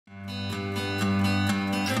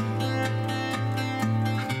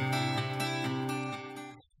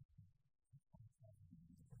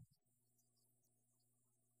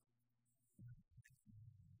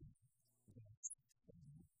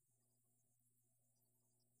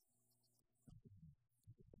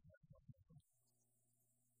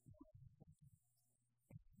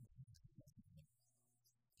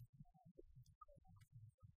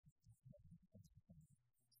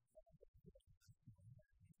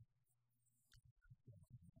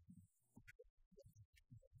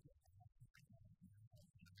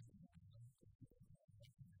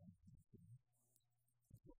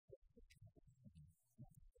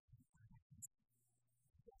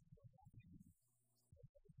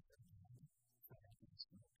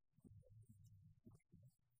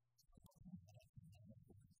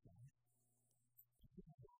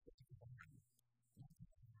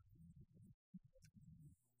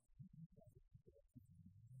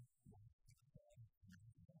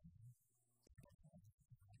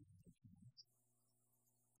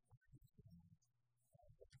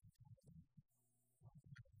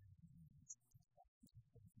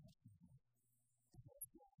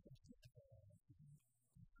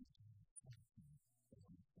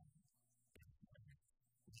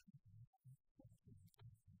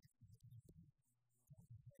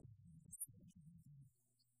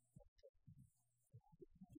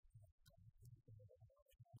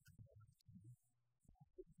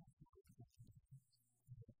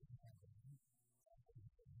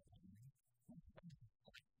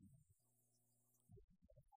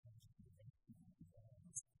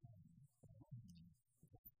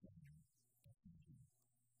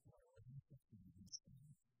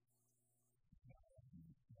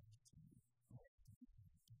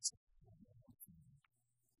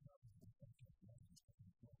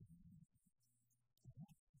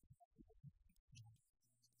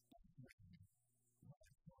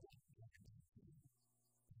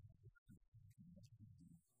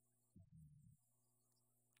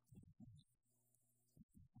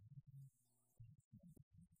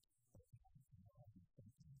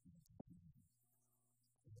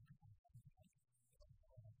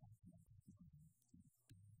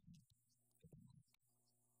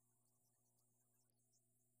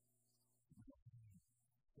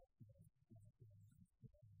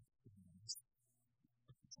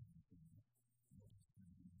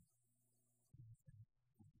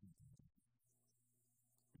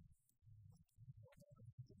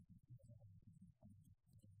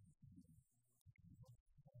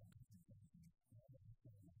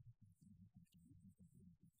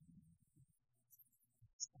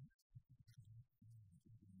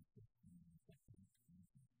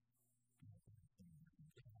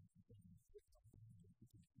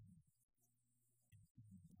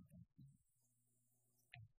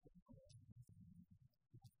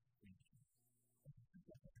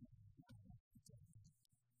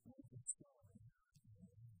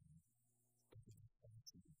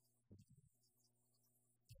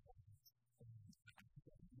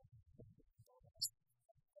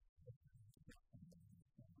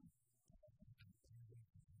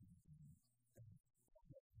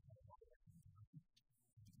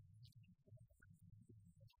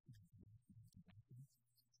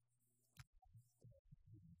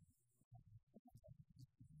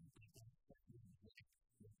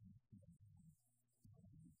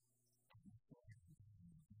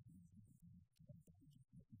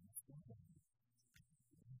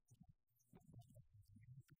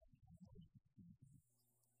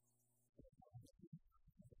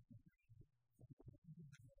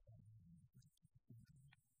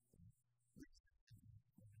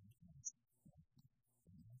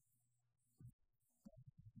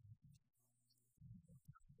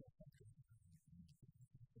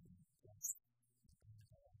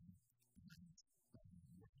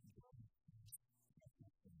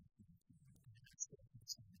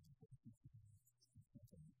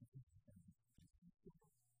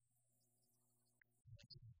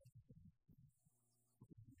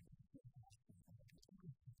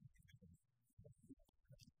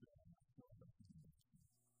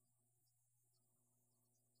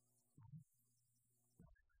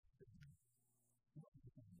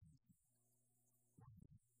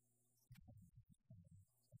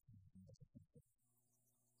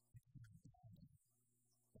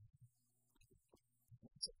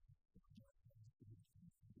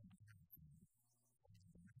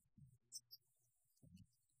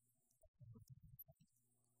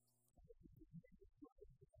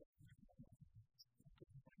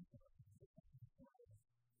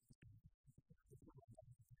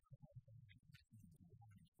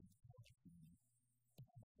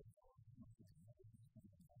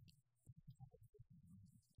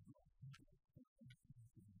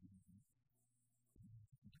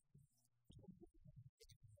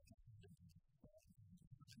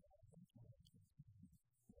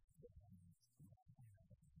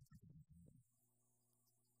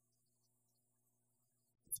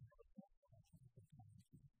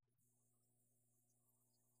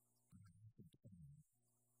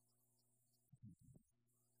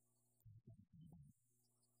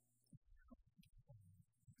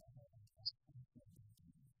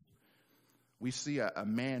we see a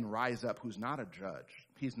man rise up who's not a judge.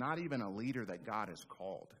 He's not even a leader that God has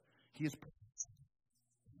called. He is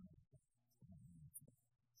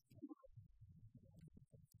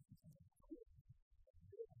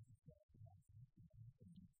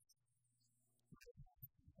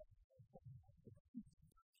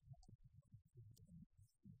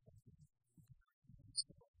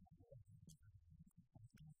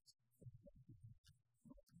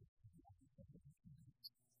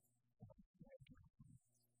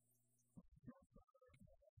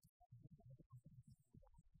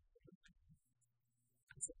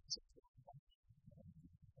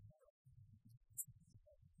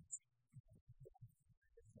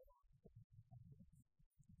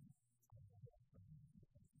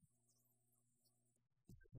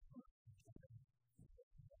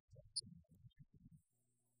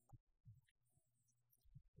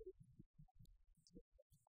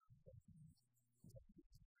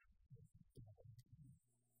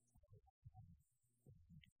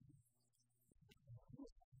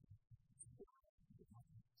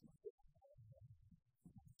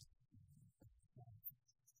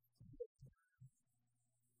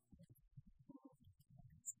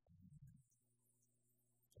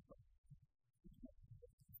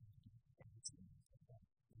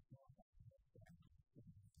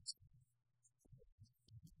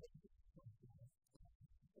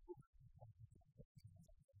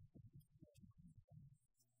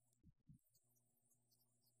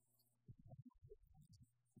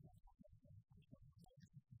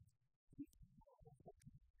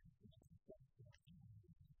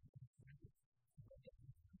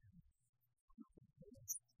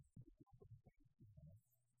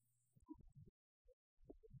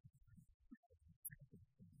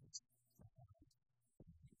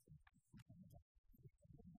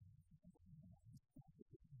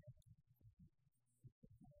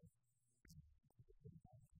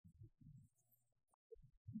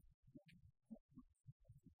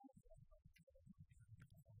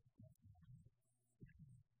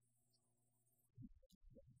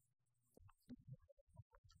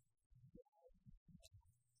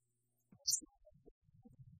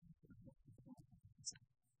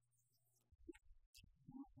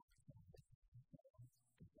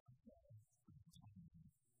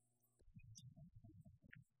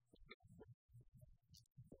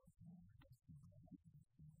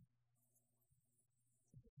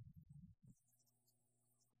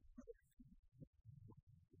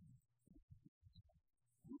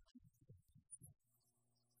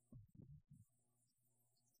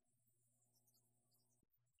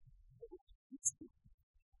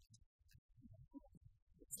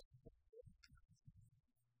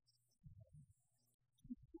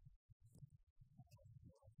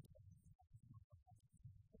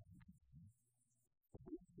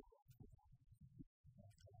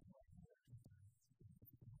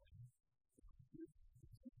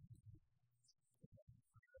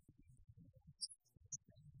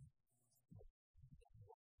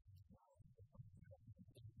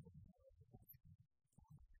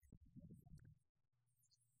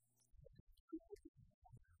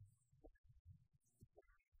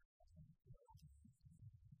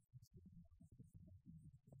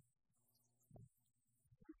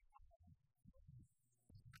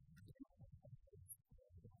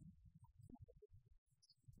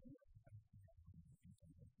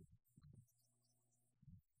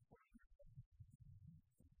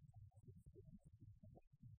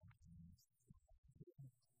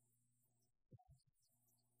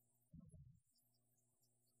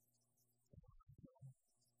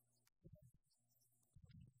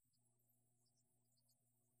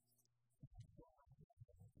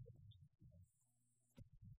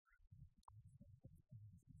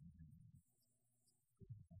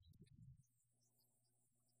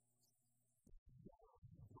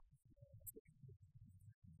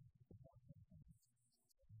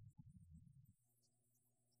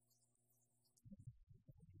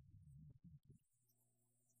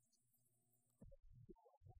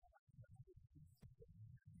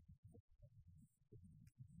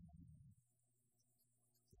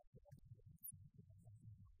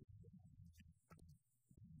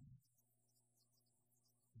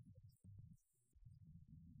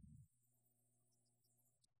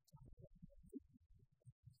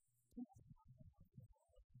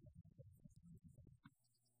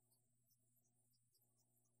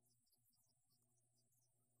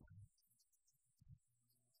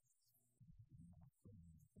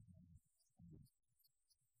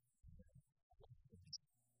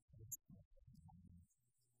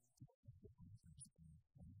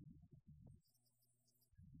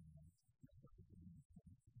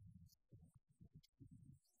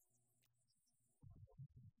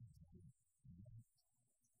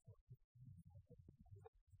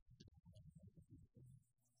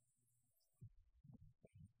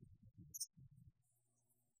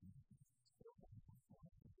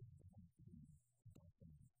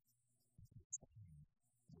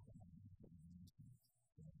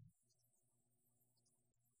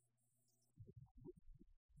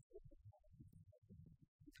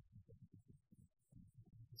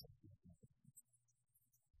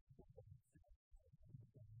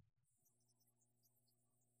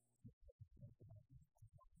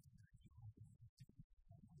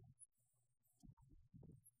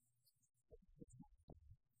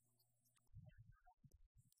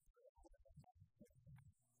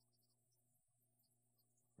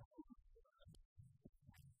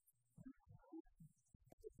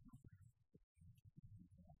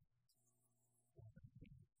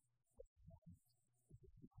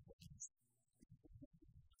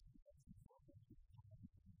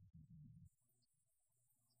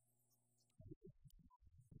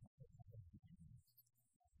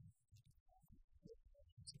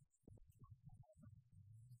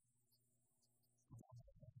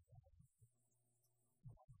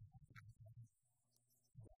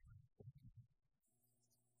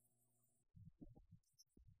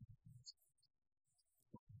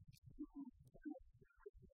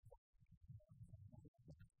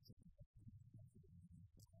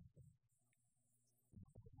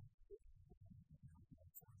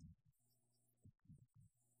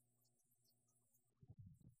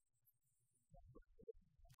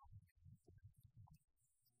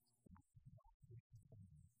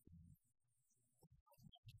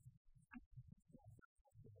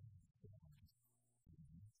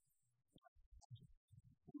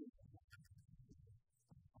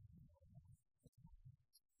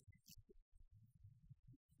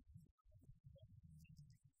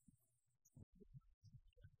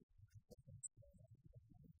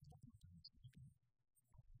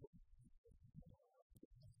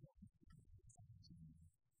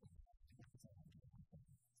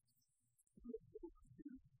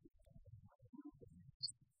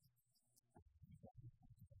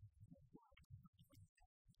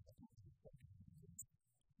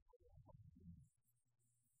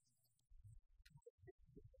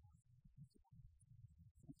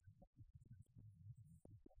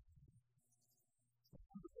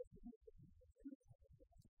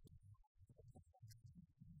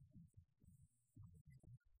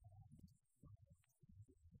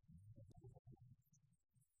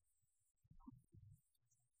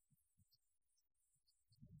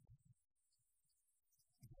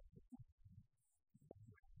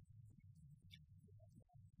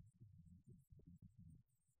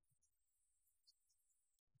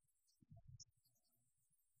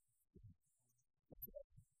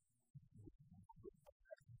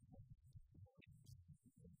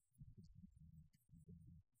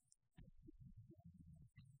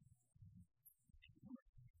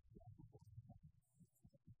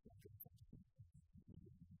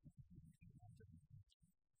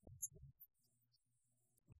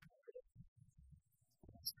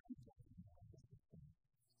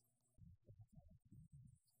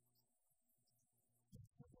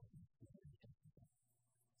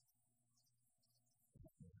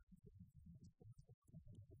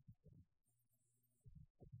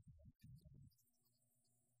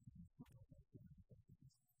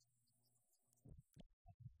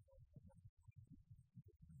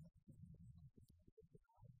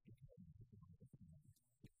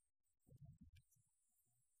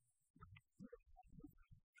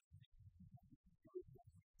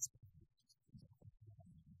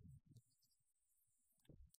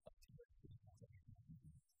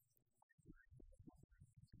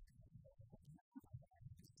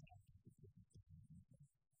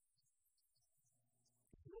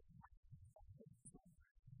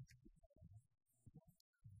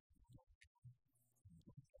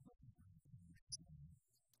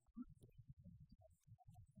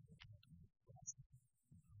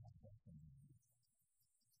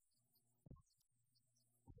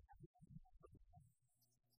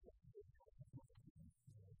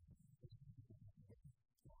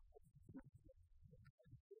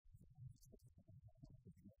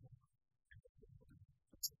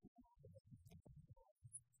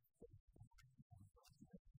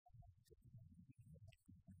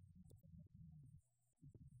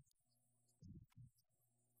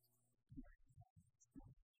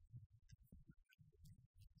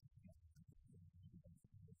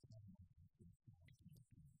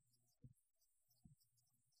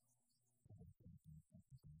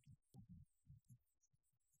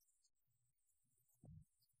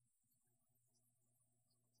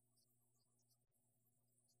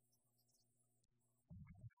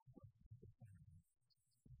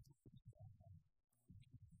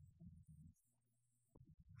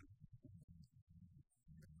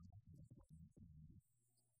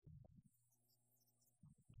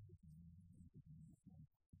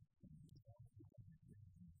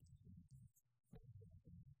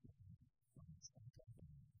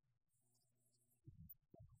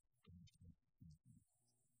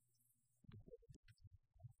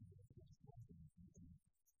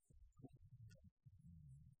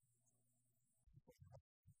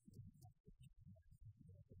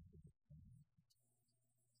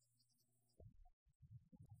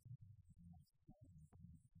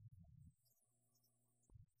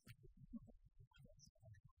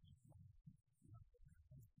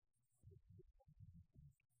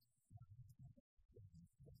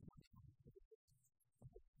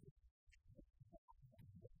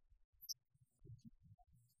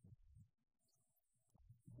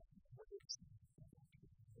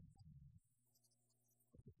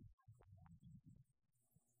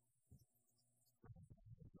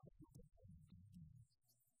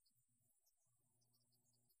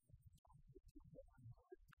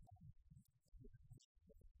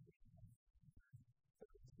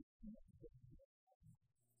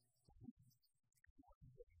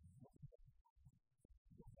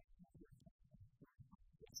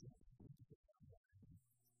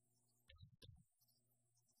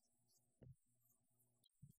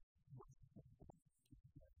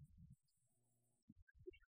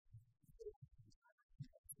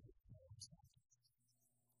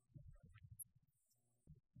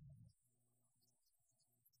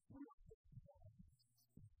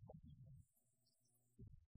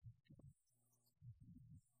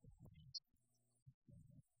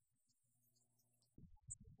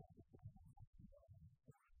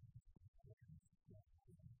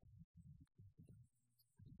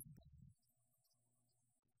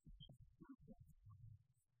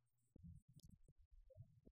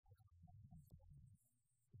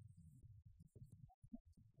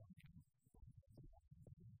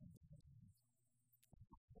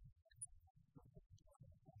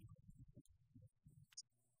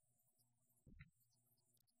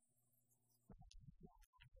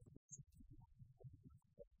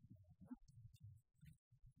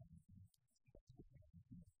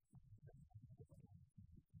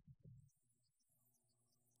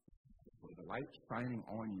The light shining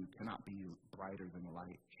on you cannot be brighter than the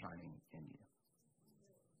light shining in you.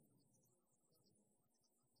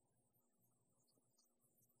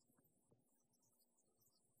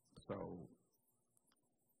 So, I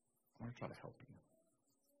want to try to help you.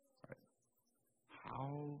 Right?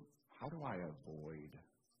 How do I avoid,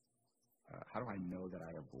 how do I know that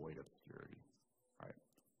I avoid obscurity? Right?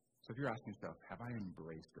 So if you're asking yourself, have I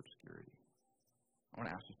embraced obscurity? I want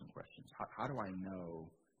to ask you some questions. How do I know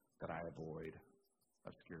that I avoid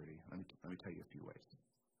obscurity? Let me tell you a few ways.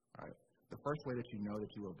 All right. The first way that you know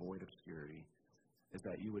that you avoid obscurity is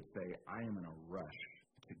that you would say, I am in a rush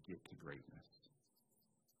to get to greatness.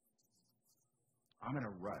 I'm in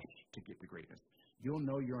a rush to get to greatness. You'll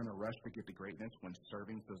know you're in a rush to get to greatness when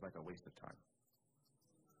serving feels like a waste of time.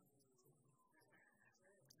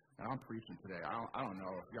 And I'm preaching today. I don't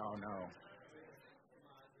know if y'all know.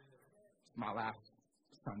 It's my last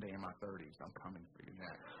Sunday in my 30s. I'm coming for you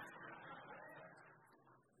next.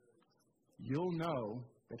 You'll know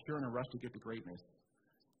that you're in a rush to get to greatness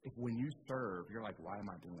if when you serve, you're like, why am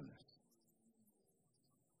I doing this?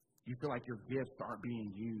 You feel like your gifts aren't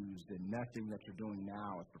being used and nothing that you're doing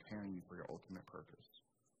now is preparing you for your ultimate purpose.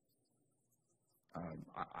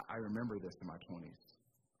 I remember this in my 20s.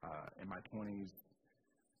 In my 20s,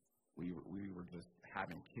 we were just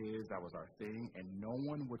having kids. That was our thing. And no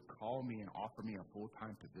one would call me and offer me a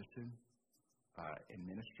full-time position in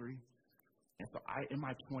ministry. And so in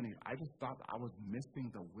my 20s, I just thought that I was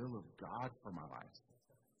missing the will of God for my life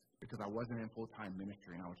because I wasn't in full-time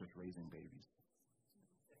ministry and I was just raising babies.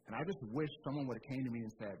 And I just wish someone would have came to me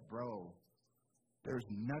and said, bro, there's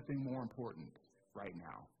nothing more important right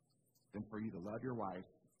now than for you to love your wife,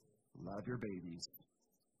 love your babies,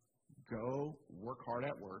 go work hard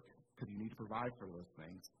at work because you need to provide for those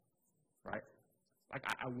things, right? Like,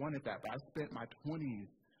 I wanted that, but I spent my 20s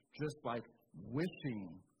just, like,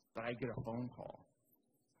 wishing that I get a phone call.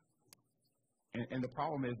 And the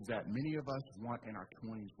problem is that many of us want in our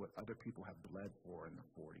 20s what other people have bled for in their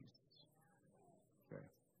 40s. Okay.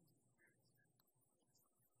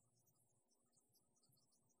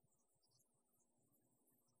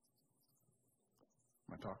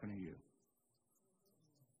 Am I talking to you?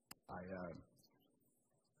 I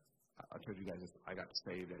told you guys this, I got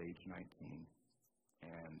saved at age 19,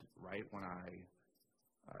 and right when I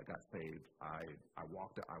got saved, I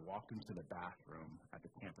walked into the bathroom at the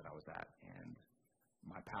camp that I was at, and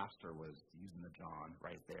my pastor was using the John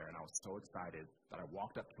right there, and I was so excited that I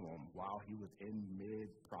walked up to him while he was in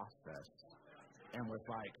mid-process, and was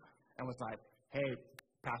like, hey,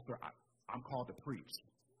 Pastor, I'm called to preach.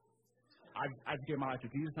 I gave my life to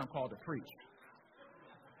Jesus, and I'm called to preach.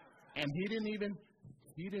 And he didn't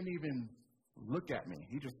even look at me.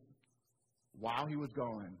 He just, while he was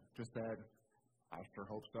going, just said, I sure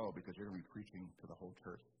hope so, because you're going to be preaching to the whole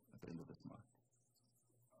church at the end of this month.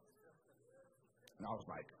 And I was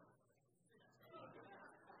like,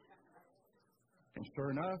 and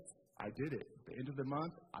sure enough, I did it. At the end of the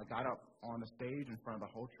month, I got up on the stage in front of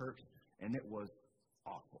the whole church, and it was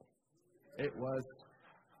awful. It was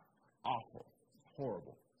awful.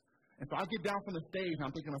 Horrible. And so I get down from the stage, and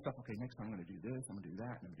I'm thinking to myself, okay, next time I'm going to do this, I'm going to do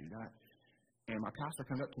that, I'm going to do that. And my pastor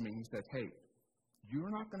comes up to me, and he says, hey,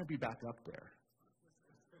 you're not going to be back up there.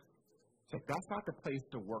 It's like, that's not the place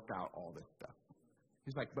to work out all this stuff.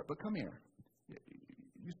 He's like, but come here.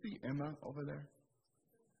 You see Emma over there?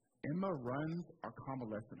 Emma runs our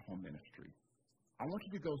convalescent home ministry. I want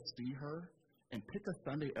you to go see her and pick a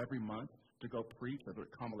Sunday every month to go preach at the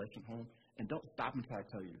convalescent home, and don't stop until I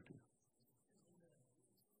tell you to.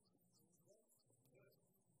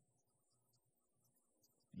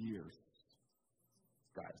 Years.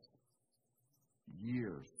 Guys.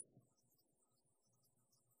 Years.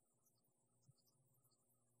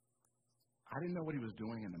 I didn't know what he was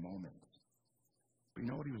doing in the moment. But you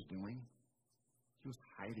know what he was doing? He was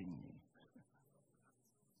hiding me.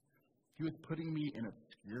 He was putting me in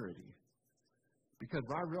obscurity. Because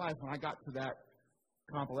what I realized when I got to that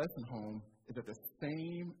convalescent home is that the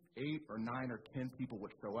same 8 or 9 or 10 people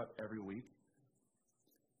would show up every week.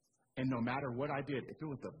 And no matter what I did, if it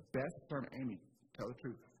was the best sermon, Amy, tell the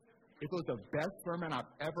truth. If it was the best sermon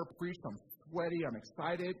I've ever preached, I'm sweaty, I'm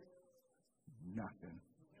excited, nothing.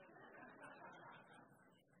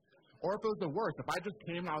 Or if it was the worst, if I just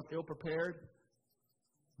came and I was ill-prepared,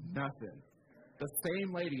 nothing. The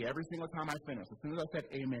same lady, every single time I finished, as soon as I said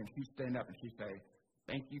amen, she'd stand up and she'd say,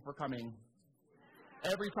 thank you for coming.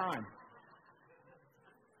 Every time.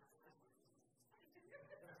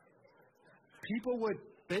 People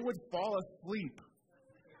would fall asleep.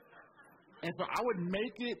 And so I would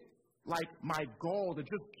make it like my goal to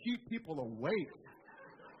just keep people awake.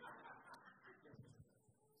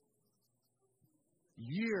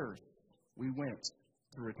 Years we went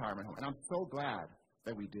to retirement home. And I'm so glad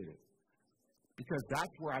that we did it. Because that's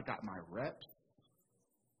where I got my reps,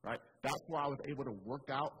 right? That's where I was able to work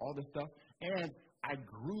out all this stuff. And I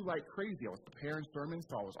grew like crazy. I was preparing sermons,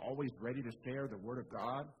 so I was always ready to share the Word of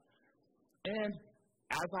God. And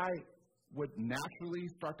as I would naturally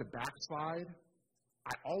start to backslide,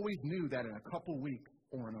 I always knew that in a couple weeks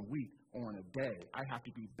or in a week or in a day, I have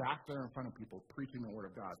to be back there in front of people preaching the Word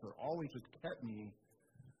of God. So it always just kept me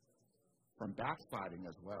from backsliding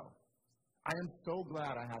as well. I am so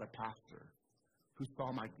glad I had a pastor who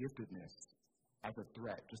saw my giftedness as a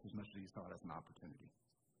threat just as much as he saw it as an opportunity.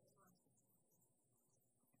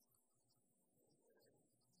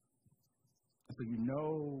 So you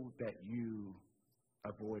know that you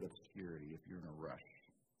avoid obscurity if you're in a rush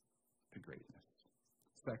to greatness.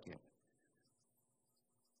 Second,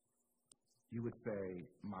 you would say,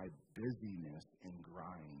 my busyness and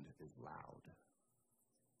grind is loud.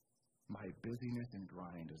 My busyness and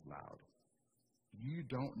grind is loud. You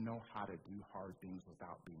don't know how to do hard things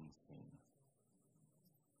without being seen.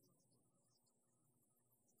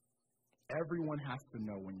 Everyone has to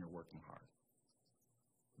know when you're working hard.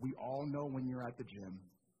 We all know when you're at the gym.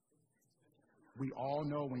 We all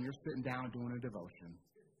know when you're sitting down doing a devotion.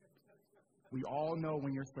 We all know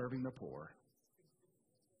when you're serving the poor.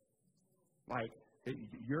 Like,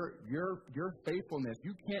 your faithfulness,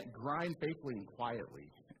 you can't grind faithfully and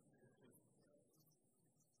quietly.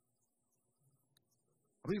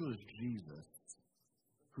 I believe it was Jesus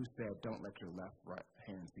who said, don't let your right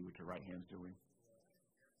hand see what your right hand's doing.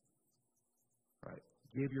 Right?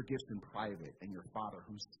 Give your gifts in private, and your Father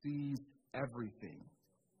who sees everything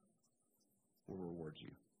will reward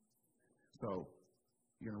you. So,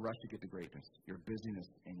 you're in a rush to get to greatness. Your busyness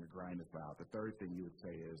and your grind is loud. The third thing you would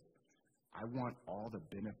say is, I want all the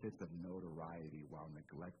benefits of notoriety while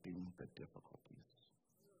neglecting the difficulties.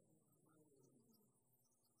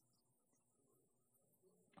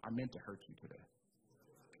 I meant to hurt you today.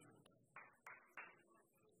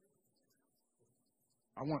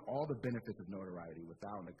 I want all the benefits of notoriety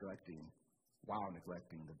while neglecting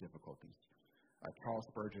the difficulties. Charles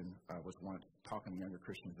Spurgeon was once talking to younger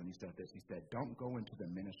Christians, and he said this. He said, don't go into the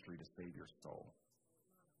ministry to save your soul.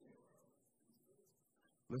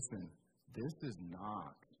 Listen, this is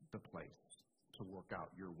not the place to work out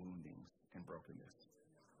your woundings and brokenness.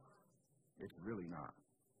 It's really not,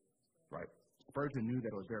 right? Spurgeon knew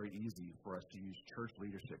that it was very easy for us to use church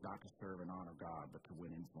leadership not to serve and honor God, but to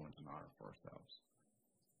win influence and honor for ourselves.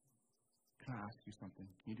 Can I ask you something?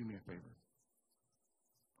 Can you do me a favor?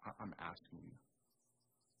 I'm asking you.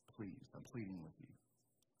 Please, I'm pleading with you.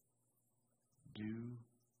 Do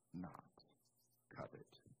not covet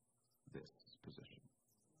this position.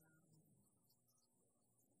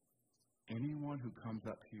 Anyone who comes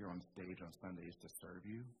up here on stage on Sundays to serve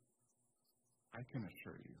you, I can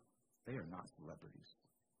assure you, they are not celebrities.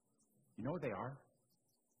 You know what they are?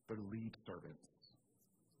 They're lead servants.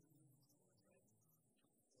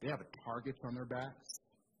 They have targets on their backs.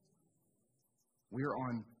 We're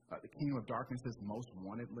on the Kingdom of Darkness's most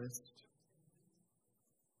wanted list.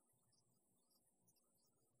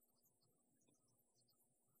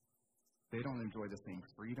 They don't enjoy the same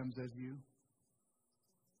freedoms as you.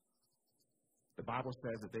 The Bible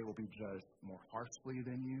says that they will be judged more harshly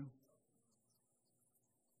than you.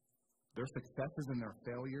 Their successes and their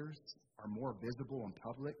failures are more visible in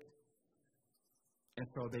public, and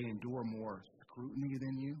so they endure more scrutiny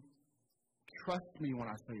than you. Trust me when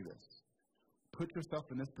I say this. Put yourself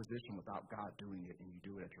in this position without God doing it, and you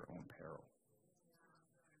do it at your own peril.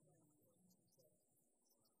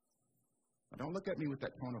 Now, don't look at me with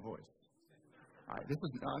that tone of voice. All right, this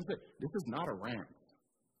is not a rant.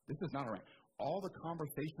 This is not a rant. All the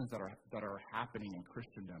conversations that are happening in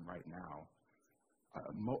Christendom right now,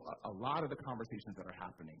 a lot of the conversations that are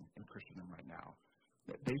happening in Christendom right now,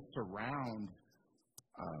 they surround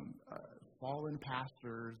fallen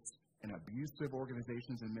pastors and abusive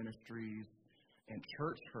organizations and ministries and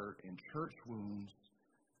church hurt and church wounds.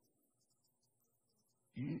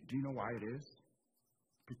 Do you know why it is?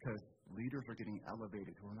 Because leaders are getting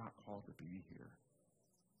elevated who are not called to be here.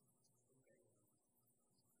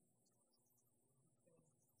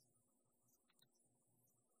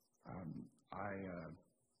 A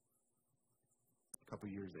couple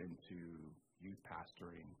years into youth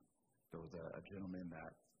pastoring, there was a gentleman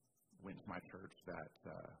that went to my church that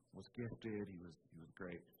was gifted. He was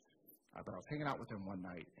great. But I was hanging out with him one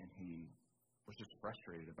night, and he was just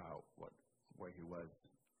frustrated about where he was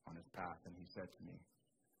on his path. And he said to me,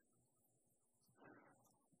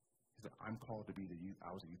 he said, "I'm called to be the youth."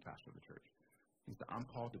 I was a youth pastor of the church. He said, "I'm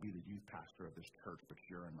called to be the youth pastor of this church, but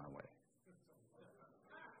you're in my way."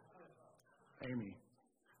 Amy,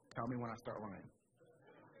 tell me when I start lying.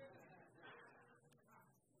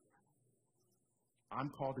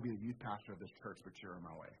 I'm called to be the youth pastor of this church, but you're in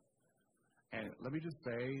my way. And let me just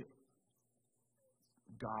say,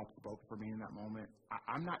 God spoke for me in that moment.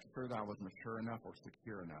 I'm not sure that I was mature enough or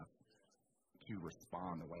secure enough to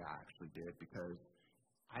respond the way I actually did, because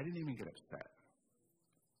I didn't even get upset.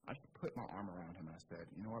 I just put my arm around him and I said,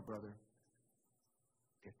 "You know what, brother?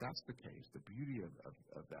 If that's the case, the beauty of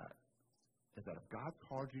that is that if God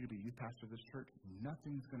called you to be youth pastor of this church,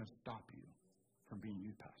 nothing's going to stop you from being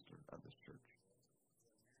youth pastor of this church."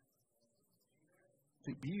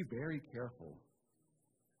 See, be very careful.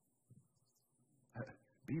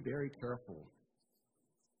 Be very careful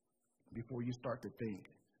before you start to think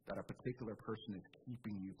that a particular person is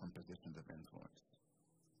keeping you from positions of influence.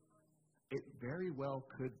 It very well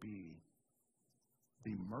could be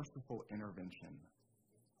the merciful intervention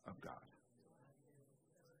of God.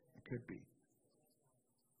 It could be.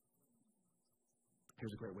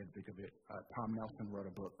 Here's a great way to think of it. Tom Nelson wrote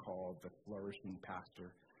a book called The Flourishing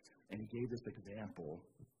Pastor, and he gave this example,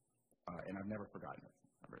 and I've never forgotten it.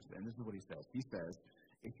 And this is what he says. He says,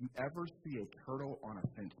 if you ever see a turtle on a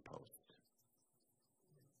fence post,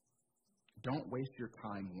 don't waste your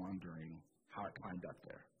time wondering how it climbed up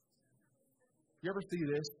there. You ever see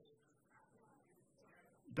this?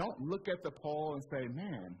 Don't look at the pole and say,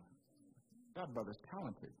 "Man, that brother's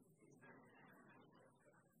talented."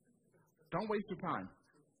 Don't waste your time.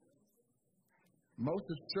 Most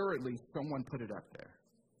assuredly, someone put it up there.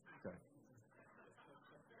 Okay.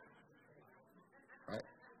 Right?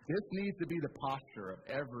 This needs to be the posture of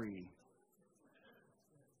every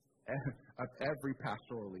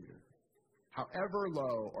pastoral leader. However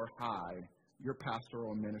low or high your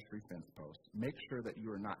pastoral ministry fence post, make sure that you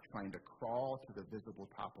are not trying to crawl to the visible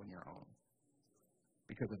top on your own.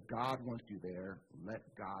 Because if God wants you there,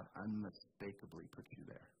 let God unmistakably put you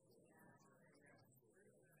there.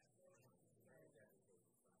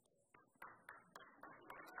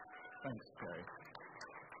 Thanks, Terry.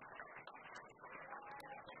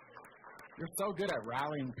 You're so good at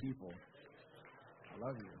rallying people. I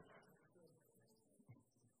love you.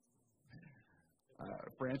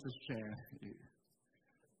 Francis Chan,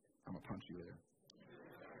 I'm going to punch you there.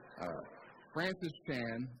 Francis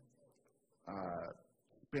Chan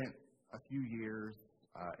spent a few years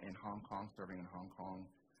in Hong Kong, serving in Hong Kong,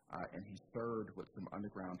 and he served with some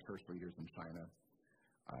underground church leaders in China.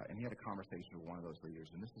 And he had a conversation with one of those leaders,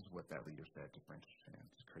 and this is what that leader said to Francis Chan.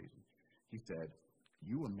 It's crazy. He said,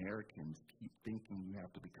 "You Americans keep thinking you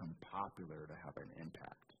have to become popular to have an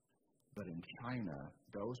impact. But in China,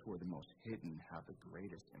 those who are the most hidden have the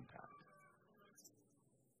greatest impact."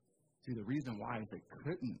 See, the reason why is they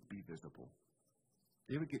couldn't be visible.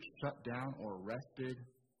 They would get shut down or arrested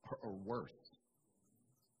or worse.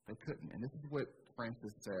 They couldn't. And this is what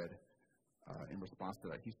Francis said in response to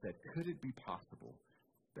that. He said, "Could it be possible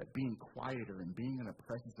that being quieter and being in the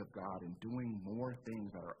presence of God and doing more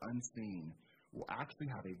things that are unseen will actually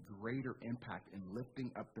have a greater impact in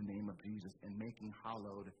lifting up the name of Jesus and making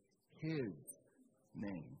hallowed His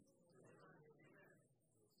name?"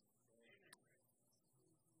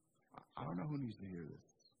 I don't know who needs to hear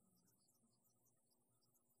this,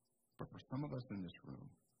 But for some of us in this room,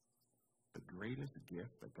 the greatest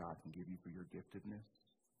gift that God can give you for your giftedness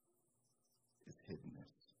is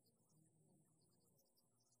hiddenness.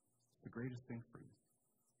 It's the greatest thing for you.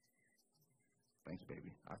 Thanks,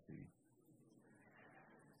 baby. I see you.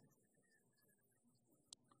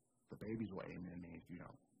 The baby's what amen means, you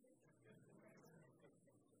know.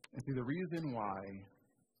 And see, the reason why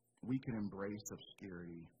we can embrace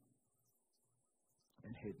obscurity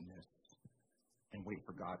and hiddenness and wait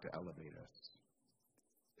for God to elevate us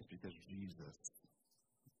is because Jesus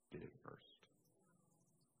did it first.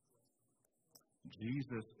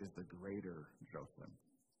 Jesus is the greater Jotham.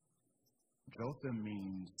 Jotham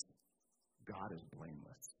means God is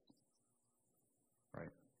blameless,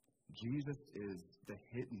 right? Jesus is the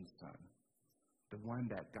hidden son, the one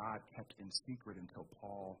that God kept in secret until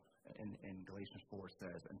Paul in Galatians 4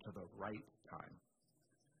 says, until the right time.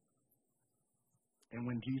 And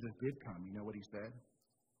when Jesus did come, you know what he said?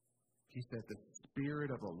 He said, the Spirit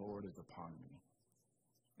of the Lord is upon me,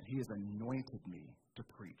 and he has anointed me to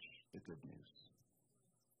preach the good news.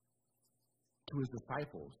 To his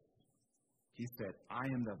disciples, he said, I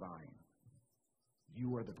am the vine,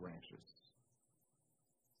 you are the branches.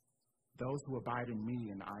 Those who abide in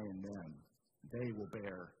me and I in them, they will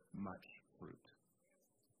bear much fruit.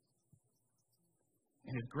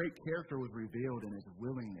 And his great character was revealed in his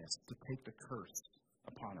willingness to take the curse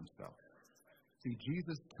upon himself. See,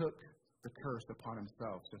 Jesus took the curse upon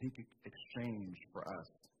himself so he could exchange for us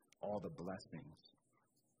all the blessings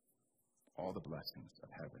of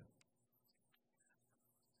heaven.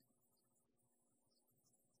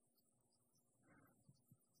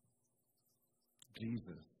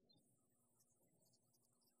 Jesus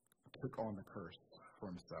took on the curse for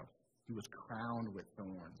himself. He was crowned with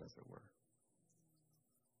thorns, as it were.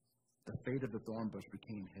 The fate of the thorn bush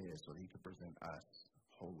became his so he could present us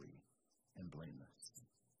holy and blameless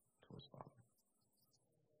to his Father.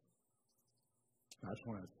 I just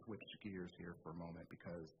want to switch gears here for a moment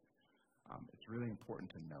because it's really important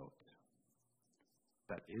to note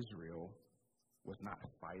that Israel was not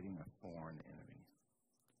fighting a foreign enemy.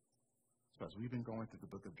 So as we've been going through the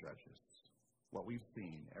book of Judges, what we've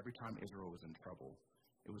seen, every time Israel was in trouble,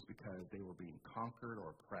 it was because they were being conquered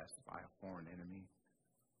or oppressed by a foreign enemy.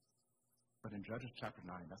 But in Judges chapter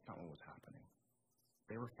 9, that's not what was happening.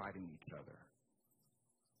 They were fighting each other.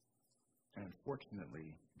 And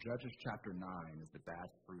unfortunately, Judges chapter 9 is the bad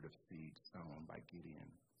fruit of seed sown by Gideon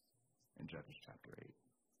in Judges chapter 8.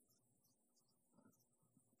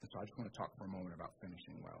 And so I just want to talk for a moment about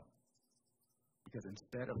finishing well. Because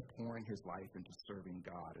instead of pouring his life into serving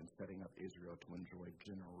God and setting up Israel to enjoy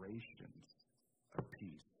generations of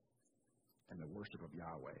peace and the worship of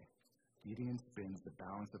Yahweh, Gideon spends the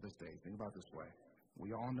balance of his days. Think about it this way.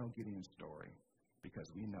 We all know Gideon's story because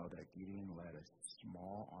we know that Gideon led a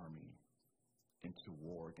small army into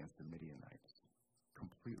war against the Midianites,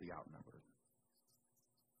 completely outnumbered,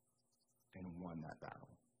 and won that battle.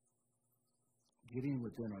 Gideon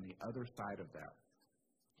was then on the other side of that.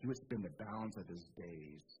 He would spend the balance of his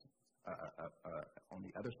days on the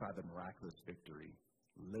other side of the miraculous victory,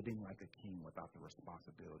 living like a king without the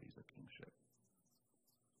responsibilities of kingship.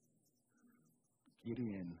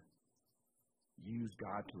 Gideon used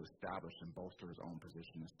God to establish and bolster his own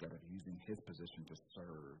position instead of using his position to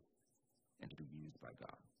serve and to be used by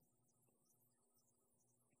God.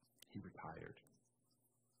 He retired.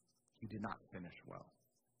 He did not finish well.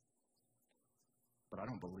 But I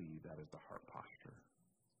don't believe that is the heart posture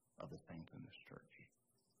of the saints in this church.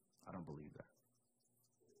 I don't believe that.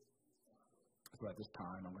 So at this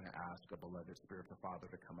time, I'm going to ask a beloved spiritual father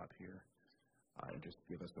to come up here and just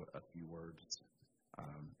give us a few words.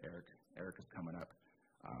 Eric is coming up.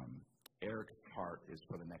 Eric's heart is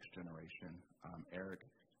for the next generation. Eric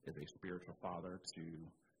is a spiritual father to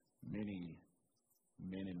many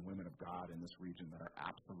men and women of God in this region that are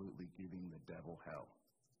absolutely giving the devil hell.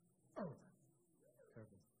 Oh,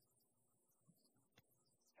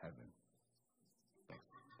 heaven.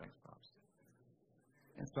 Thanks, Pops.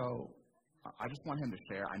 And so I just want him to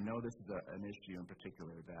share. I know this is an issue in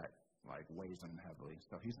particular that weighs on him heavily.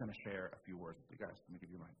 So he's going to share a few words with you guys. Let me give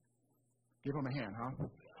you a mic. Give him a hand, huh?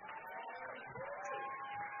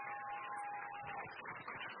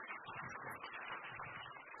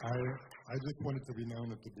 I just wanted to be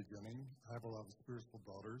known at the beginning. I have a lot of spiritual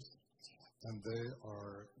daughters, and they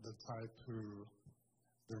are the type who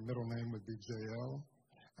their middle name would be JL,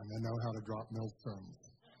 and they know how to drop millstones.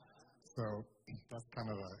 So that's kind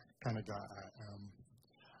of the kind of guy I am.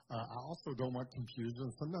 I also don't want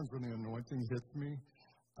confusion. Sometimes when the anointing hits me,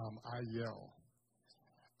 I yell.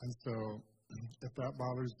 And so if that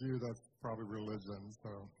bothers you, that's probably religion. So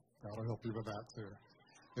God will help you with that too.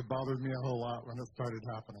 It bothered me a whole lot when it started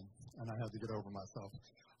happening, and I had to get over myself.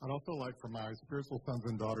 I'd also like for my spiritual sons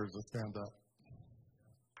and daughters to stand up.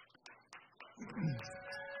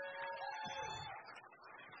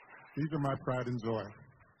 These are my pride and joy.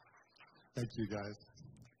 Thank you, guys.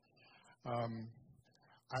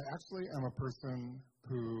 I actually am a person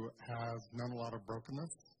who has known a lot of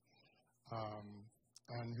brokenness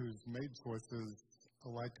and who's made choices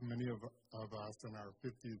like many of us in our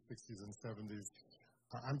 50s, 60s, and 70s.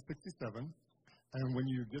 I'm 67, and when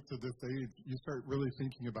you get to this age, you start really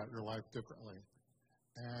thinking about your life differently.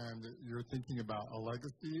 And you're thinking about a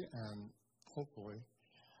legacy, and hopefully,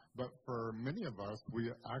 but for many of us,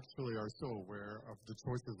 we actually are still aware of the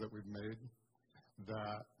choices that we've made.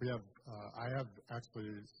 That we have, I have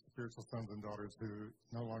actually spiritual sons and daughters who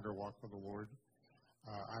no longer walk with the Lord.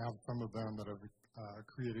 I have some of them that have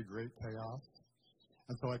created great chaos.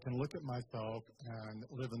 And so I can look at myself and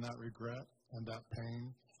live in that regret and that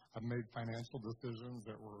pain. I've made financial decisions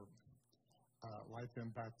that were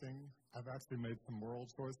life-impacting. I've actually made some moral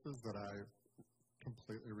choices that I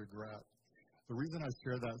completely regret. The reason I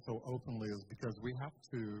share that so openly is because we have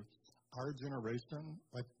to, our generation,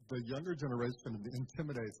 like the younger generation,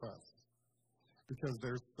 intimidates us. Because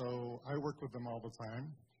they're so, I work with them all the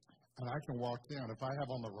time, and I can walk in. If I have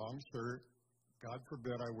on the wrong shirt, God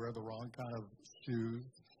forbid I wear the wrong kind of shoes,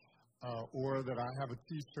 or that I have a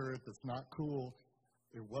T-shirt that's not cool.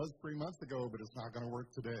 It was 3 months ago, but it's not going to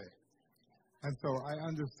work today. And so I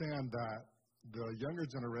understand that the younger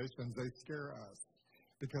generations, they scare us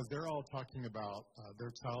because they're all talking about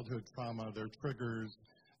their childhood trauma, their triggers,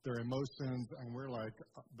 their emotions, and we're like,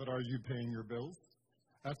 but are you paying your bills?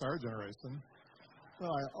 That's our generation. We're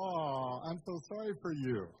like, oh, I'm so sorry for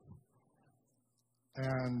you.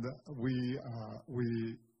 And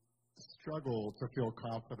we struggle to feel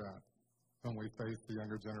confident when we face the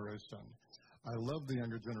younger generation. I love the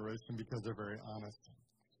younger generation because they're very honest.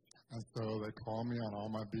 And so they call me on all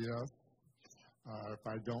my BS. If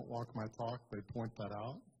I don't walk my talk, they point that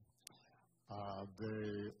out.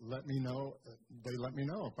 They let me know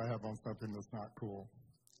if I have on something that's not cool.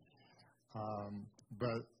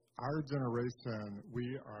 But our generation,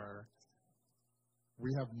 we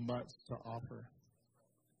have much to offer.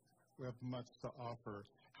 We have much to offer.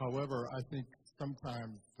 However, I think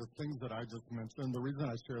sometimes the things that I just mentioned, the reason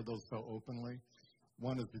I share those so openly,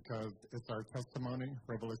 one is because it's our testimony,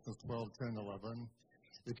 Revelation 12, 10, 11.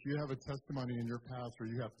 If you have a testimony in your past or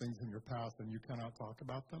you have things in your past and you cannot talk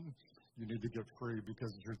about them, you need to get free because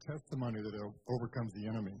it's your testimony that overcomes the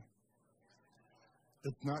enemy.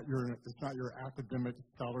 It's not your academic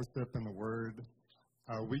scholarship in the Word.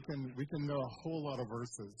 We can know a whole lot of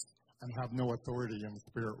verses and have no authority in the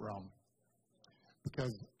spirit realm.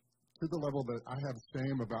 Because to the level that I have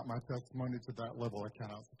shame about my testimony, to that level I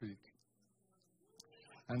cannot speak.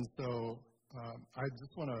 And so I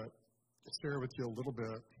just want to share with you a little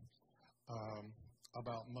bit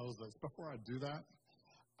about Moses. Before I do that,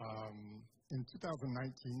 in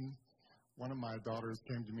 2019, one of my daughters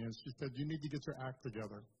came to me and she said, you need to get your act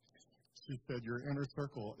together. She said, your inner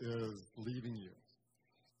circle is leaving you.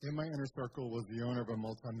 In my inner circle was the owner of a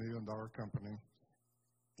multi-million-dollar company.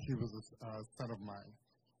 He was a son of mine.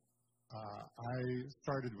 I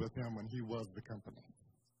started with him when he was the company.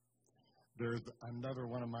 There's another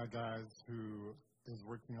one of my guys who is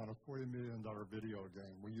working on a $40 million video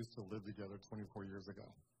game. We used to live together 24 years ago.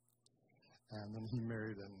 And then he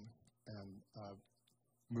married and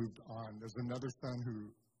moved on. There's another son who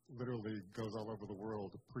literally goes all over the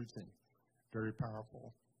world preaching. Very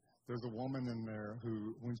powerful. There's a woman in there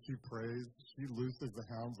who, when she prays, she looses the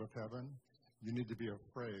hounds of heaven. You need to be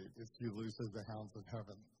afraid if she looses the hounds of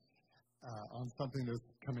heaven on something that's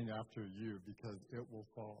coming after you because it will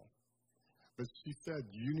fall. But she said,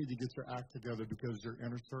 you need to get your act together because your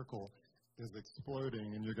inner circle is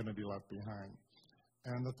exploding and you're going to be left behind.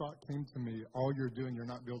 And the thought came to me, all you're doing, you're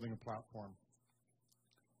not building a platform.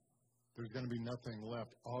 There's going to be nothing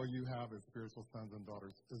left. All you have is spiritual sons and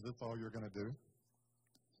daughters. Is this all you're going to do?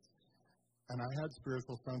 And I had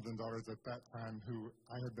spiritual sons and daughters at that time who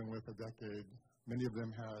I had been with a decade. Many of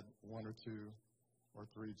them had 1 or 2 or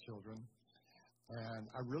 3 children. And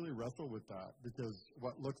I really wrestle with that because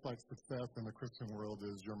what looks like success in the Christian world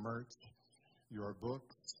is your merch, your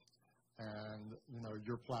books, and,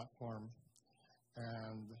 your platform.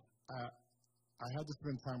 And I had to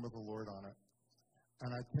spend time with the Lord on it.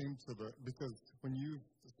 And I came to because when you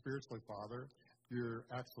spiritually father, you're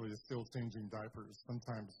actually still changing diapers,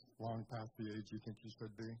 sometimes long past the age you think you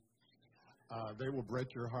should be. They will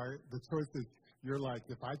break your heart. The choice is, you're like,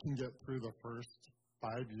 if I can get through the first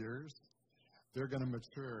 5 years, they're going to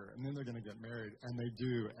mature, and then they're going to get married, and they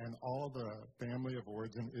do. And all the family of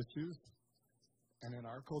origin issues, and in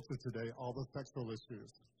our culture today, all the sexual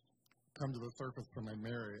issues come to the surface when they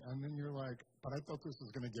marry. And then you're like, but I thought this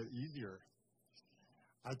was going to get easier.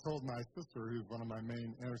 I told my sister, who's one of my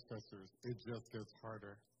main intercessors, it just gets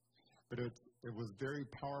harder. But it was very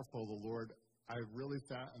powerful, the Lord. I really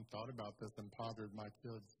sat and thought about this and pondered my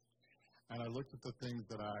kids. And I looked at the things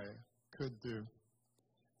that I could do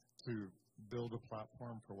to build a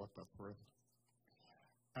platform for what that's worth.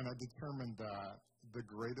 And I determined that the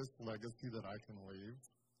greatest legacy that I can leave,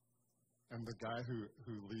 and the guy who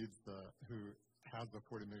has the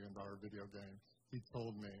 $40 million video game, he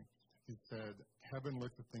told me, he said, heaven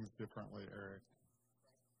looks at things differently, Eric.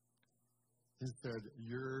 He said,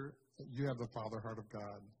 you have the father heart of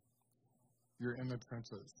God. You're in the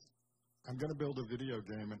trenches. I'm going to build a video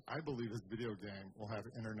game, and I believe this video game will have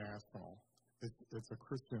international. It's a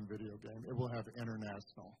Christian video game. It will have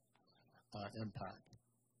international impact.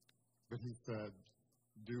 But he said,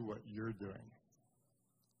 do what you're doing.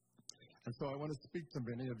 And so I want to speak to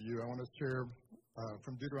many of you. I want to share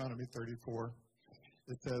from Deuteronomy 34.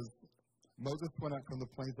 It says, Moses went up from the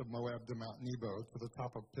plains of Moab to Mount Nebo to the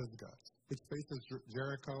top of Pisgah, which faces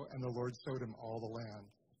Jericho, and the Lord showed him all the land.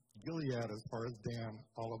 Gilead as far as Dan,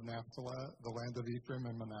 all of Naphtali, the land of Ephraim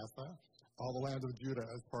and Manasseh, all the land of Judah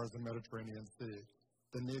as far as the Mediterranean Sea,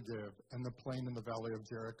 the Negev, and the plain in the valley of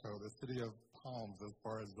Jericho, the city of palms as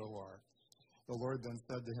far as Zoar. The Lord then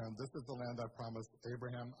said to him, this is the land I promised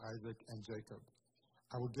Abraham, Isaac, and Jacob.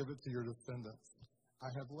 I will give it to your descendants. I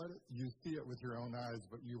have let you see it with your own eyes,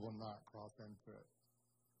 but you will not cross into it.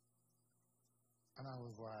 And I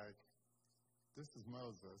was like, this is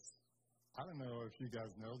Moses. I don't know if you guys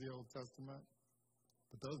know the Old Testament,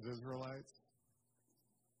 but those Israelites,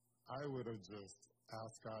 I would have just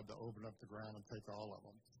asked God to open up the ground and take all of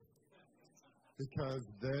them. Because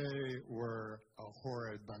they were a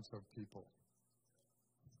horrid bunch of people.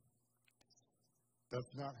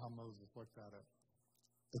 That's not how Moses looked at it.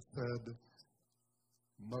 It said,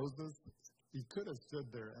 Moses, he could have stood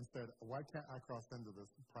there and said, why can't I cross into this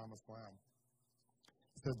promised land?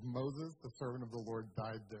 It says, Moses, the servant of the Lord,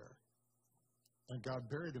 died there. And God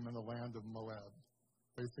buried him in the land of Moab,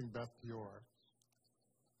 facing Beth Peor.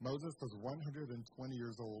 Moses was 120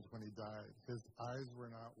 years old when he died. His eyes were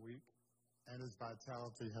not weak, and his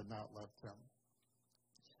vitality had not left him.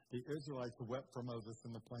 The Israelites wept for Moses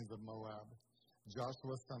in the plains of Moab.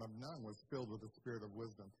 Joshua, son of Nun, was filled with the spirit of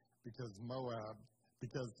wisdom because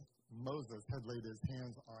Moses had laid his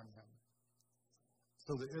hands on him.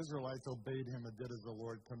 So the Israelites obeyed him and did as the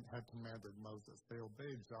Lord had commanded Moses. They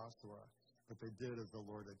obeyed Joshua, but they did as the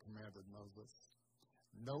Lord had commanded Moses.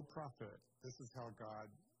 No prophet, this is how God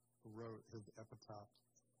wrote his epitaph.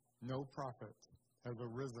 No prophet has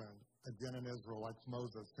arisen again in Israel like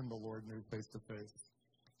Moses, whom the Lord knew face to face.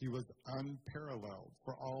 He was unparalleled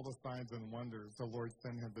for all the signs and wonders the Lord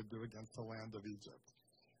sent him to do against the land of Egypt,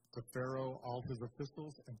 to Pharaoh, all his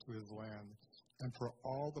officials, and to his land, and for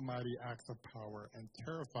all the mighty acts of power and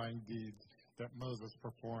terrifying deeds that Moses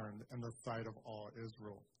performed in the sight of all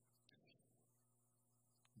Israel.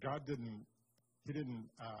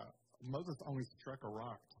 Moses only struck a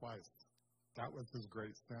rock twice. That was his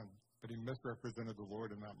great sin, but he misrepresented the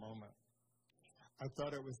Lord in that moment. I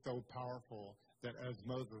thought it was so powerful that as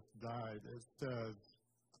Moses died, it says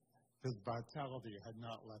his vitality had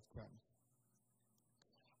not left him.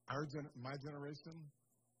 My generation,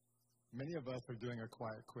 many of us are doing a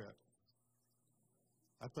quiet quit.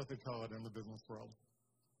 That's what they call it in the business world.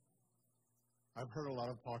 I've heard a lot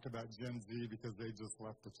of talk about Gen Z because they just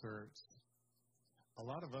left the church. A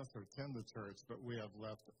lot of us attend the church, but we have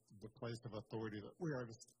left the place of authority that we are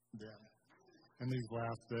to stand in these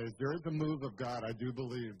last days. There is a move of God, I do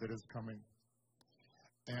believe, that is coming.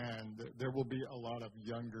 And there will be a lot of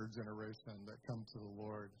younger generation that come to the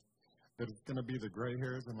Lord. That it's going to be the gray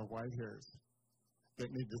hairs and the white hairs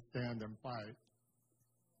that need to stand and fight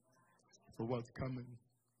for what's coming.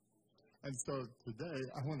 And so today,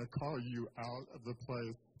 I want to call you out of the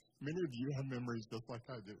place. Many of you have memories just like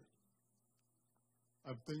I do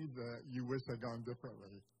of things that you wish had gone differently,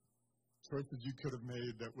 choices you could have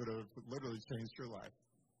made that would have literally changed your life.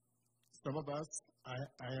 Some of us,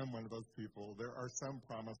 I am one of those people. There are some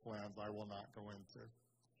promised lands I will not go into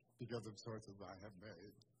because of choices I have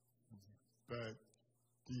made. But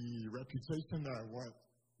the reputation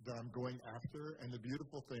that I'm going after, and the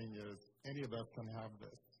beautiful thing is, any of us can have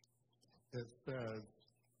this. It says,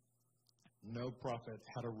 no prophet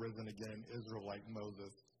had arisen again in Israel like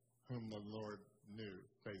Moses, whom the Lord knew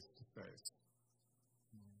face to face.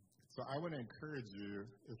 So I want to encourage you,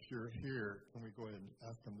 if you're here, can we go ahead and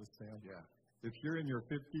ask them to stand? Yeah. If you're in your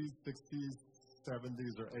 50s, 60s,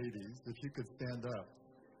 70s, or 80s, if you could stand up.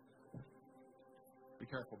 Be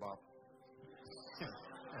careful, Bob.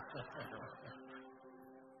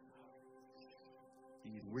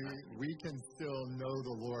 We can still know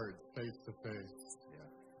the Lord face to face. Yeah.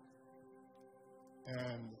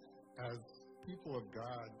 And as people of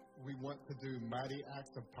God, we want to do mighty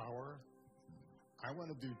acts of power. I want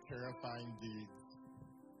to do terrifying deeds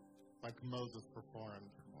like Moses performed.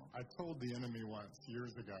 I told the enemy once,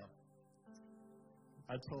 years ago,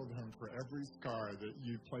 I told him, for every scar that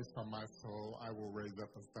you place on my soul, I will raise up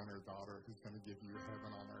a son or daughter who's going to give you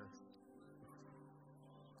heaven on earth.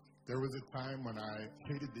 There was a time when I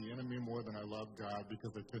hated the enemy more than I loved God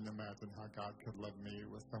because I couldn't imagine how God could love me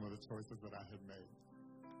with some of the choices that I had made.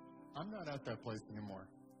 I'm not at that place anymore.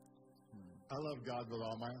 I love God with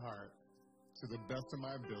all my heart, to the best of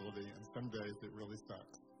my ability, and some days it really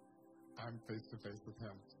sucks. I'm face to face with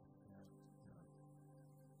Him.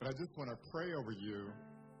 But I just want to pray over you,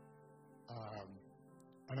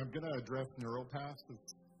 and I'm going to address neural paths.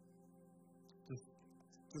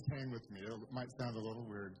 Just hang with me. It might sound a little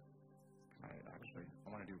weird. I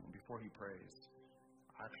want to do, before he prays,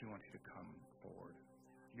 I actually want you to come forward.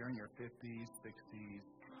 If you're in your 50s, 60s,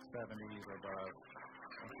 70s, or above,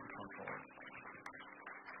 I want you to come forward.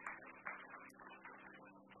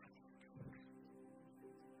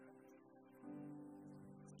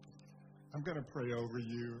 I'm going to pray over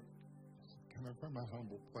you, coming from a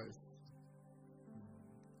humble place.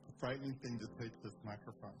 A frightening thing to take this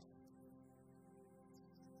microphone.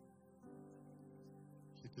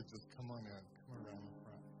 If you could just come on in, come around the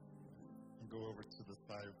front, and go over to the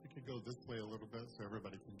side. If we could go this way a little bit so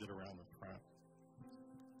everybody can get around the front.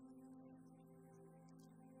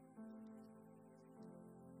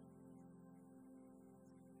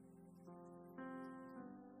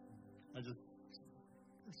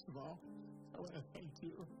 First of all, I want to thank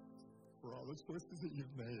you for all the choices that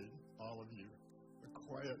you've made, all of you. The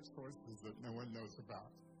quiet choices that no one knows about.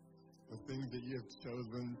 The things that you have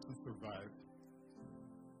chosen to survive.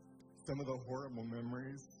 Some of the horrible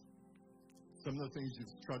memories. Some of the things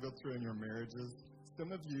you've struggled through in your marriages.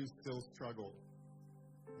 Some of you still struggle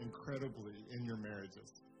incredibly in your marriages.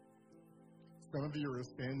 Some of you are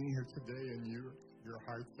standing here today and your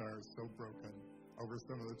hearts are so broken over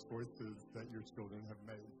some of the choices that your children have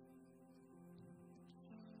made.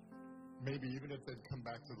 Maybe even if they'd come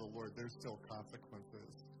back to the Lord, there's still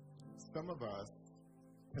consequences. Some of us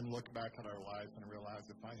can look back at our lives and realize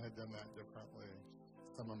if I had done that differently,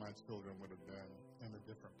 some of my children would have been in a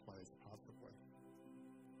different place, possibly.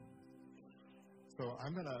 So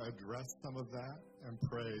I'm going to address some of that and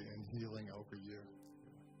pray in healing over you.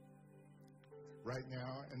 Right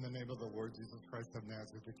now, in the name of the Lord Jesus Christ of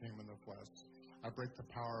Nazareth, who came in the flesh, I break the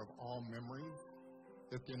power of all memories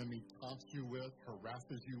that the enemy taunts you with,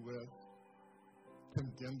 harasses you with,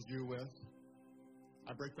 condemns you with.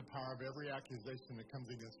 I break the power of every accusation that comes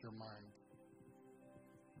against your mind.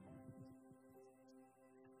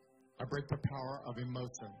 I break the power of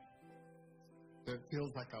emotion that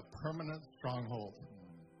feels like a permanent stronghold.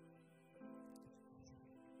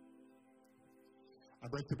 I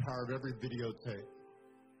break the power of every videotape.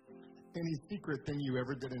 Any secret thing you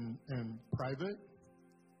ever did in private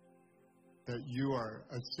that you are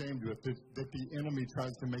ashamed with, that the enemy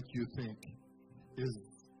tries to make you think is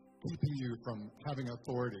keeping you from having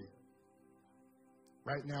authority.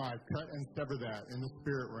 Right now, I cut and sever that in the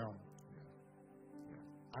spirit realm.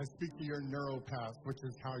 I speak to your neural path, which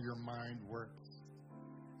is how your mind works.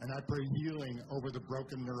 And I pray healing over the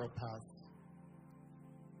broken neural path.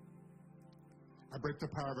 I break the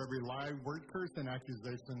power of every lie, word, curse, and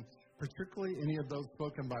accusation, particularly any of those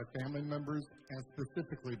spoken by family members and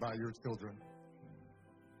specifically by your children.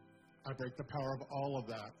 I break the power of all of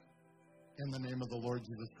that in the name of the Lord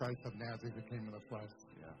Jesus Christ of Nazareth, who came in the flesh.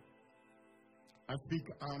 Yeah. I speak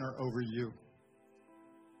honor over you.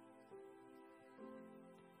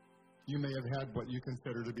 You may have had what you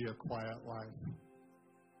consider to be a quiet life.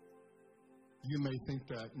 You may think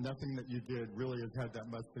that nothing that you did really has had that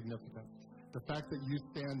much significance. The fact that you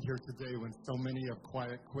stand here today when so many have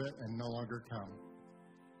quiet quit and no longer come,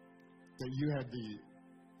 that you had the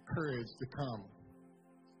courage to come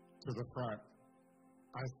to the front,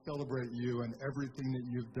 I celebrate you and everything that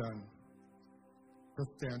you've done to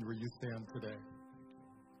stand where you stand today.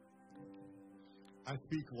 I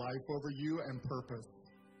speak life over you and purpose.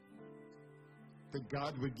 That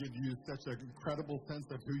God would give you such an incredible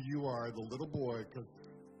sense of who you are, the little boy, because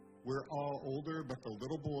we're all older, but the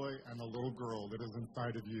little boy and the little girl that is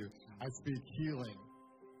inside of you. I speak healing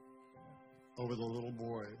over the little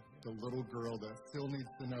boy, the little girl that still needs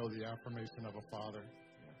to know the affirmation of a father.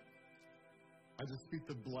 I just speak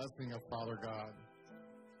the blessing of Father God.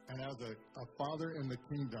 And as a father in the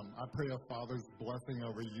kingdom, I pray a Father's blessing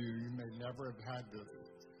over you. You may never have had this.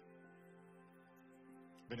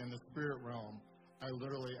 But in the spirit realm, I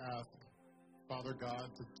literally ask Father God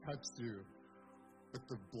to touch you with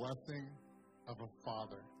the blessing of a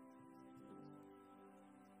father.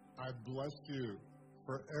 I bless you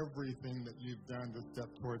for everything that you've done to step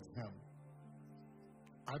towards Him.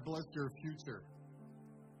 I bless your future.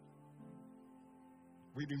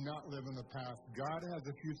 We do not live in the past. God has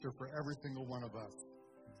a future for every single one of us.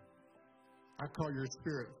 I call your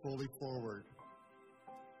spirit fully forward.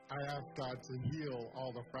 I ask God to heal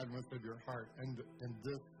all the fragments of your heart and in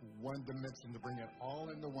this one dimension, to bring it all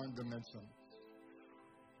into one dimension.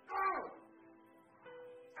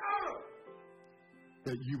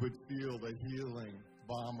 That you would feel the healing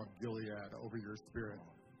balm of Gilead over your spirit.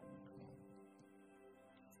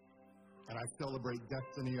 And I celebrate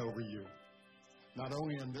destiny over you. Not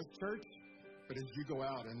only in this church, but as you go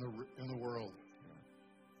out in the world.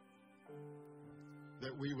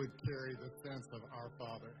 That we would carry the sense of our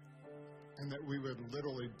Father. And that we would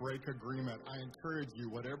literally break agreement. I encourage you,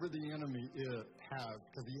 whatever the enemy has,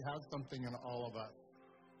 because he has something in all of us.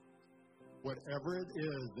 Whatever it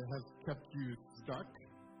is that has kept you stuck,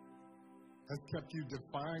 has kept you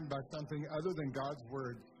defined by something other than God's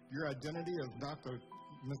Word, your identity is not the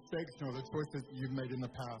mistakes nor the choices you've made in the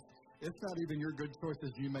past. It's not even your good choices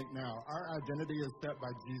you make now. Our identity is set by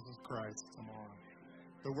Jesus Christ. Come on.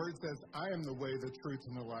 The Word says, I am the way, the truth,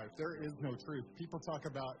 and the life. There is no truth. People talk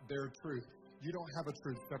about their truth. You don't have a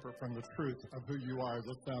truth separate from the truth of who you are as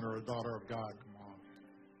a son or a daughter of God. Come on.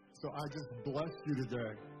 So I just bless you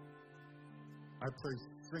today. I pray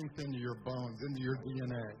strength into your bones, into your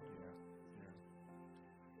DNA.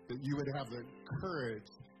 That you would have the courage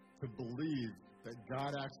to believe that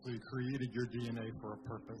God actually created your DNA for a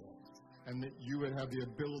purpose. And that you would have the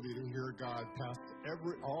ability to hear God past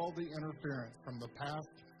all the interference from the past,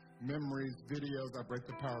 memories, videos. I break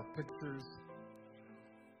the power of pictures.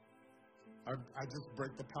 I just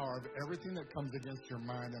break the power of everything that comes against your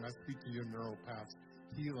mind, and I speak to your neural paths,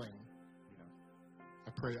 healing.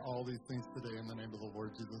 I pray all these things today in the name of the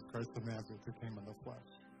Lord Jesus Christ of Nazareth, who came in the flesh.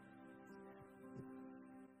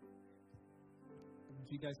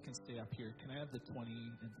 If you guys can stay up here, can I have the 20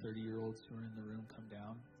 and 30-year-olds who are in the room come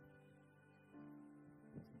down?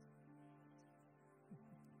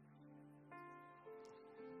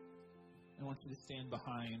 I want you to stand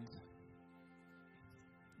behind.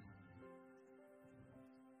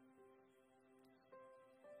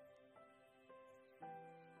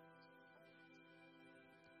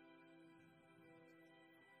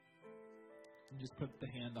 And just put the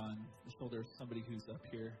hand on the shoulder of somebody who's up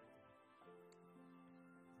here.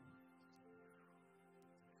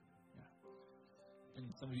 Yeah.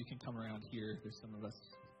 And some of you can come around here. There's some of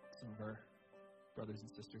our brothers and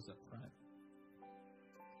sisters up front.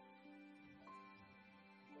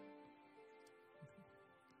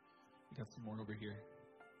 We got some more over here.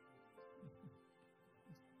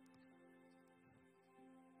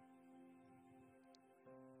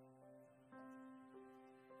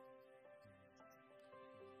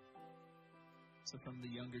 So from the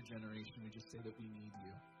younger generation, we just say that we need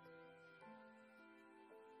you.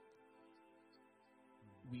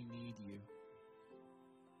 We need you.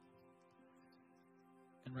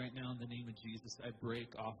 And right now, in the name of Jesus, I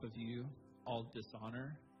break off of you all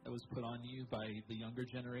dishonor that was put on you by the younger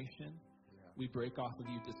generation. Yeah. We break off of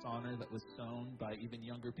you dishonor that was sown by even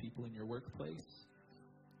younger people in your workplace.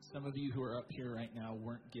 Some of you who are up here right now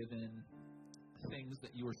weren't given things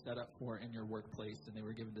that you were set up for in your workplace, and they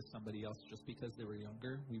were given to somebody else just because they were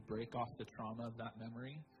younger. We break off the trauma of that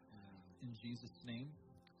memory in Jesus' name.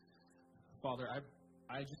 Father,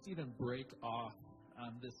 I just even break off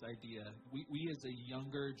this idea. We as a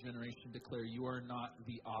younger generation declare you are not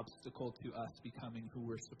the obstacle to us becoming who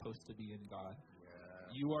we're supposed to be in God. Yeah.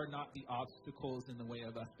 You are not the obstacles in the way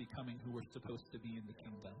of us becoming who we're supposed to be in the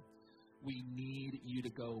kingdom. We need you to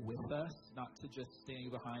go with us, not to just stay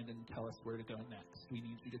behind and tell us where to go next. We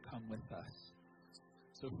need you to come with us.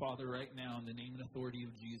 So, Father, right now, in the name and authority of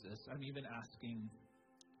Jesus, I'm even asking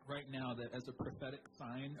right now that as a prophetic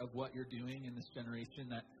sign of what you're doing in this generation,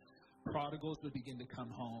 that prodigals would begin to come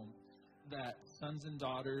home, that sons and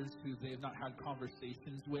daughters who they have not had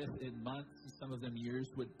conversations with in months and some of them years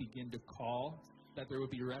would begin to call, that there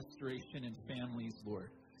would be restoration in families,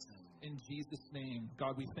 Lord. In Jesus' name,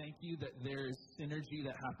 God, we thank you that there's synergy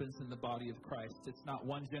that happens in the body of Christ. It's not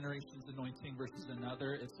one generation's anointing versus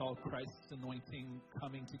another. It's all Christ's anointing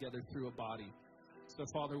coming together through a body. So,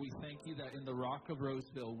 Father, we thank you that in the Rock of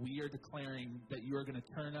Roseville, we are declaring that you are going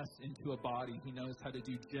to turn us into a body who knows how to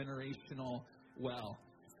do generational well.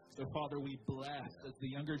 So, Father, we bless, as the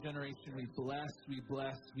younger generation, we bless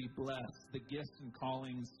the gifts and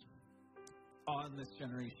callings on this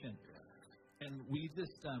generation. And we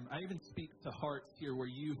just, I even speak to hearts here where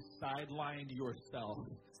you've sidelined yourself.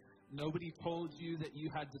 Nobody told you that you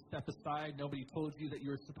had to step aside. Nobody told you that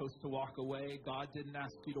you were supposed to walk away. God didn't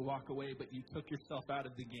ask you to walk away, but you took yourself out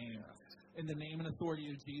of the game. In the name and authority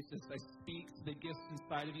of Jesus, I speak to the gifts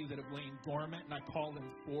inside of you that have lain dormant, and I call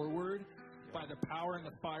them forward by the power and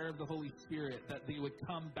the fire of the Holy Spirit, that they would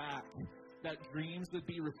come back, that dreams would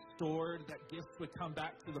be restored, that gifts would come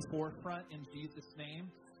back to the forefront in Jesus'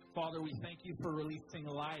 name. Father, we thank you for releasing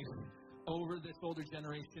life over this older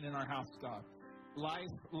generation in our house, God.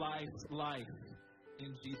 Life, life, life,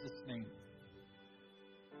 in Jesus' name.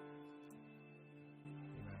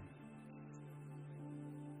 Amen.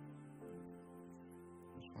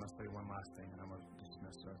 I just want to say one last thing, and I'm going to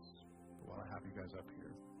dismiss us. But while I have you guys up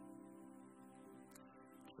here,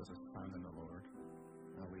 as a son in the Lord,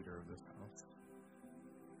 and a leader of this house,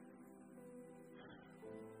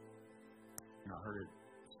 I heard it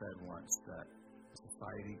said once that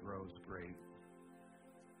society grows great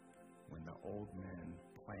when the old men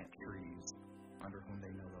plant trees under whom they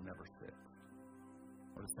know they'll never sit.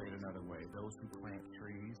 Or to say it another way, those who plant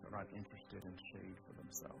trees are not interested in shade for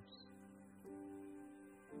themselves.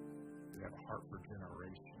 They have a heart for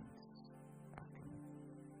generations after them.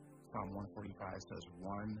 Psalm 145 says,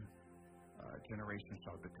 one generation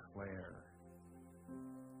shall declare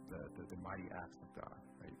the mighty acts of God,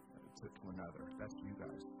 right, to another. That's you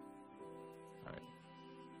guys. All right.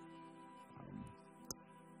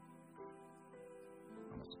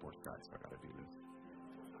 I'm a sports guy, so I got to do this.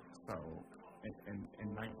 So, in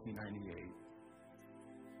 1998,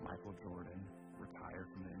 Michael Jordan retired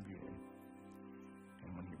from the NBA.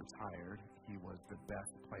 And when he retired, he was the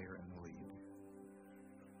best player in the league.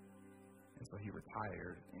 And so he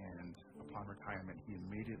retired, and upon retirement, he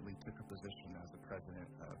immediately took a position as the president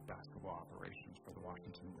of basketball operations for the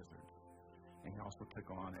Washington Wizards. And he also took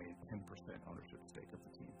on a 10% ownership stake of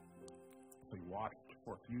the team. So he watched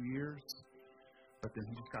for a few years, but then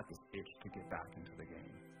he just got this itch to get back into the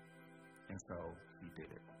game. And so he did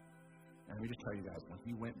it. And let me just tell you guys, when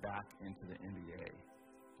he went back into the NBA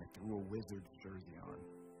and threw a Wizards jersey on,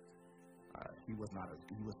 he wasn't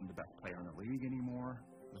the best player in the league anymore.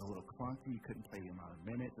 It was a little clunky. He couldn't play the amount of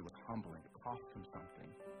minutes. It was humbling. It cost him something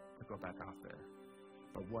to go back out there.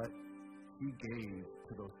 But what he gave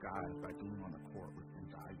to those guys by being on the court was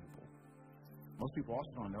invaluable. Most people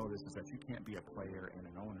also don't know this, is that you can't be a player and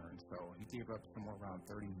an owner. And so he gave up somewhere around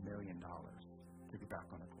 $30 million to get back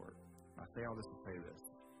on the court. I say all this to say this.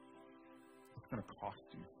 It's going to cost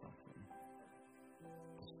you something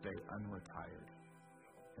to stay unretired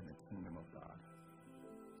in the kingdom of God.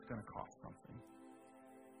 It's going to cost something.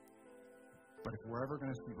 But if we're ever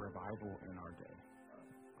going to see revival in our day,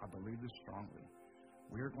 I believe this strongly,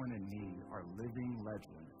 we're going to need our living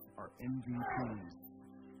legends, our MVPs,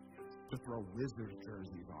 to throw Wizards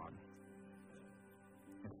jerseys on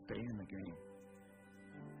and stay in the game.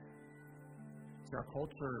 See, our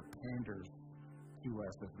culture panders to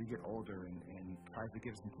us as we get older and tries to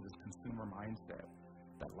get us into this consumer mindset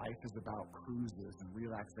that life is about cruises and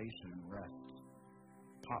relaxation and rest,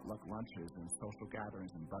 potluck lunches and social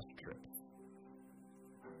gatherings and bus trips.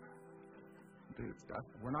 Dude,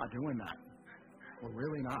 we're not doing that. We're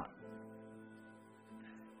really not.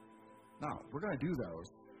 No, we're going to do those,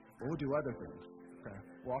 but we'll do other things. Okay?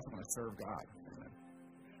 We're also going to serve God. Amen.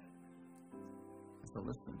 So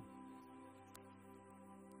listen.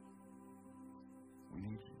 We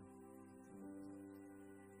need you.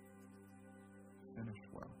 Finish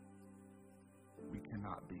well. We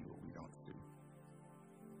cannot be what we don't see.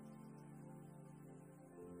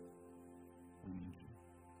 We need you.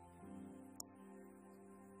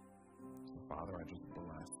 So, Father, I just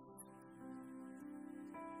bless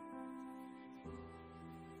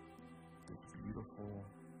this beautiful,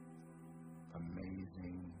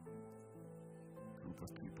 amazing group of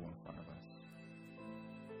people in front of us.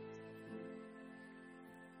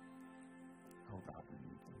 Oh, God, we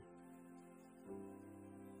need them.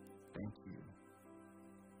 Thank you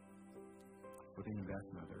for the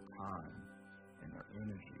investment of their time and their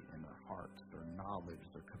energy and their hearts, their knowledge,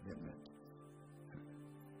 their commitment.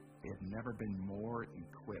 They have never been more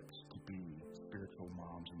equipped to be spiritual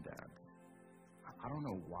moms and dads. I don't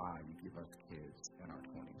know why you give us kids in our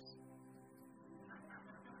 20s.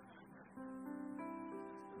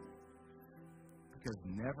 Because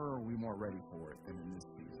never are we more ready for it than in this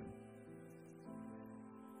season.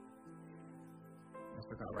 And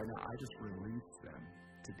so God, right now, I just release them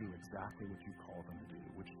to do exactly what you call them to do,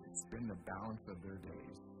 which is to spend the balance of their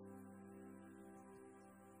days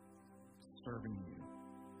serving you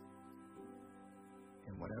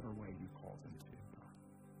in whatever way you call them to, God.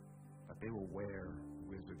 But they will wear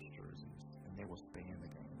Wizards jerseys, and they will stay in the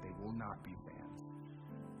game. They will not be fans.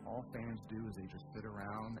 All fans do is they just sit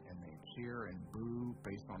around and they cheer and boo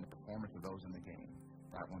based on the performance of those in the game.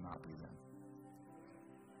 That will not be them.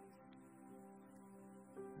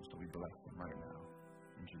 And so we bless them right now.